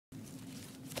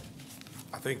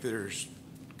think there's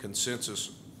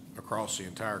consensus across the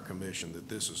entire commission that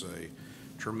this is a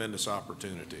tremendous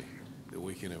opportunity that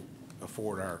we can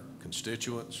afford our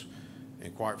constituents,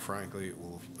 and quite frankly, it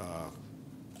will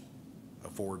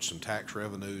afford some tax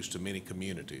revenues to many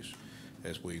communities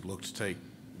as we look to take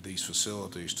these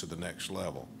facilities to the next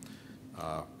level.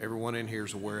 Everyone in here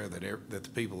is aware that the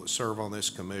people that serve on this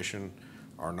commission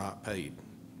are not paid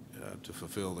to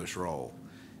fulfill this role.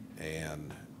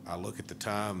 And I look at the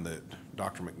time that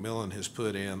Dr. McMillan has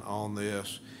put in on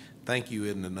this. Thank you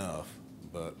isn't enough,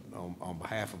 but on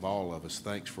behalf of all of us,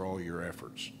 thanks for all your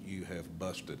efforts. You have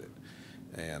busted it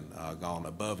and gone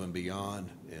above and beyond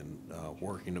in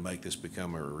working to make this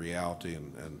become a reality,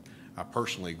 and I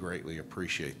personally greatly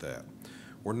appreciate that.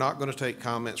 We're not going to take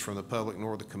comments from the public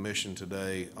nor the commission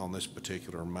today on this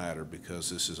particular matter because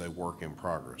this is a work in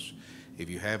progress. If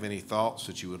you have any thoughts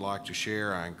that you would like to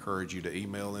share, I encourage you to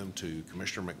email them to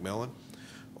Commissioner McMillan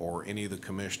or any of the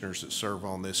commissioners that serve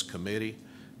on this committee.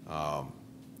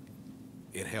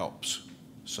 It helps.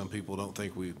 Some people don't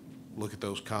think we look at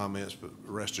those comments, but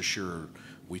rest assured,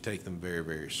 we take them very,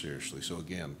 very seriously. So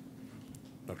again,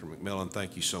 Dr. McMillan,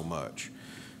 thank you so much.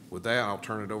 With that, I'll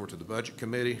turn it over to the Budget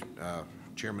Committee.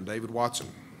 Chairman David Watson.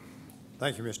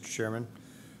 Thank you, Mr. Chairman.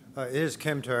 It has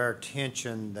come to our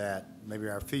attention that maybe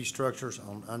our fee structures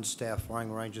on unstaffed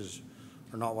flying ranges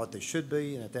are not what they should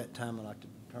be, and at that time, I'd like to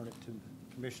turn it to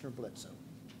Commissioner Bledsoe.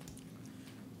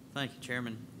 Thank you,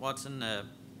 Chairman Watson.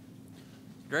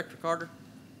 Director Carter,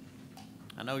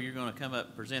 I know you're going to come up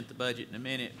and present the budget in a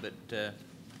minute, but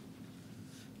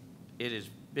it has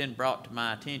been brought to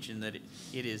my attention that it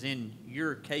is in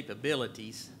your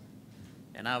capabilities,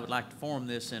 and I would like to form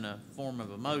this in a form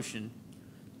of a motion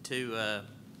to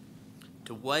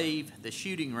waive the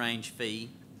shooting range fee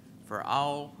for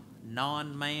all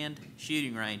non-manned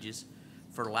shooting ranges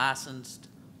for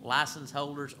license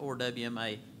holders or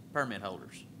WMA permit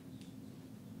holders.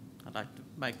 I'd like to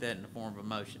make that in the form of a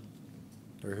motion.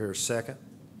 Do I hear a second?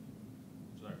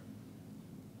 Second.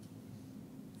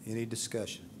 Any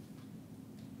discussion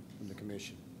from the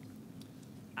commission?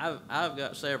 I've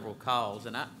got several calls,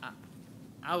 and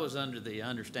I was under the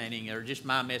understanding, or just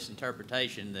my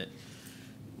misinterpretation, that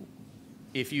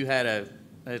if you had a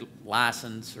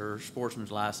license or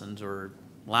sportsman's license or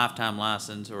lifetime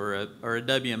license or a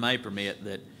WMA permit,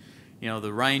 that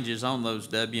the ranges on those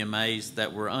WMAs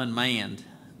that were unmanned,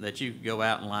 that you could go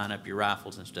out and line up your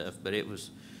rifles and stuff. But it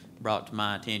was brought to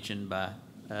my attention by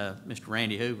Mr.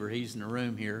 Randy Hoover, he's in the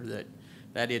room here,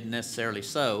 that isn't necessarily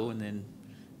so. And then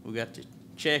we got to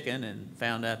checking and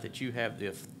found out that you have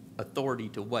the authority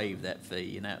to waive that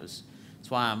fee, and that's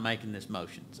why I'm making this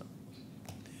motion. So,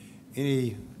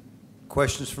 any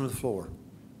questions from the floor,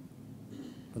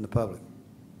 from the public?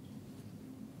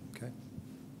 Okay.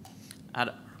 I'd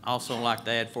also like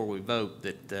to add before we vote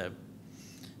that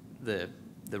the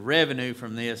revenue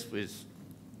from this was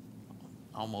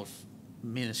almost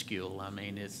minuscule. I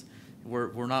mean,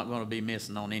 we're not going to be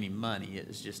missing on any money.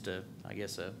 It's just I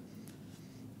guess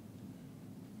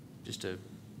just a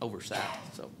oversight.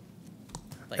 So,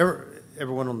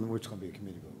 everyone on which is going to be a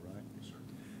committee vote, right? Yes, sir.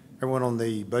 Everyone on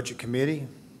the budget committee,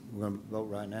 we're going to vote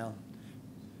right now.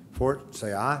 For it,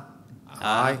 say aye.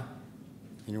 Aye.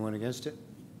 Anyone against it?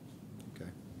 Okay.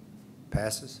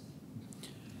 Passes.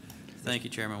 Thank you,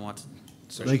 Chairman Watson.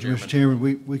 Thank you, Mr.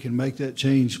 Chairman. We can make that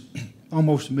change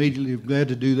almost immediately. I'm glad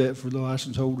to do that for the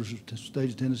license holders of the state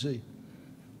of Tennessee.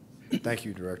 Thank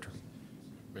you, Director.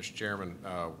 Mr. Chairman,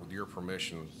 with your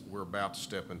permission, we're about to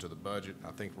step into the budget.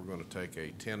 I think we're going to take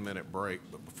a 10-minute break,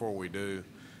 but before we do,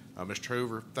 Mr.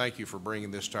 Hoover, thank you for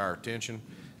bringing this to our attention.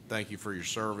 Thank you for your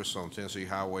service on Tennessee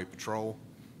Highway Patrol.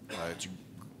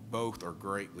 Both are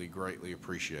greatly, greatly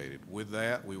appreciated. With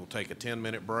that, we will take a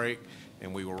 10-minute break,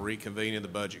 and we will reconvene in the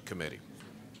Budget Committee.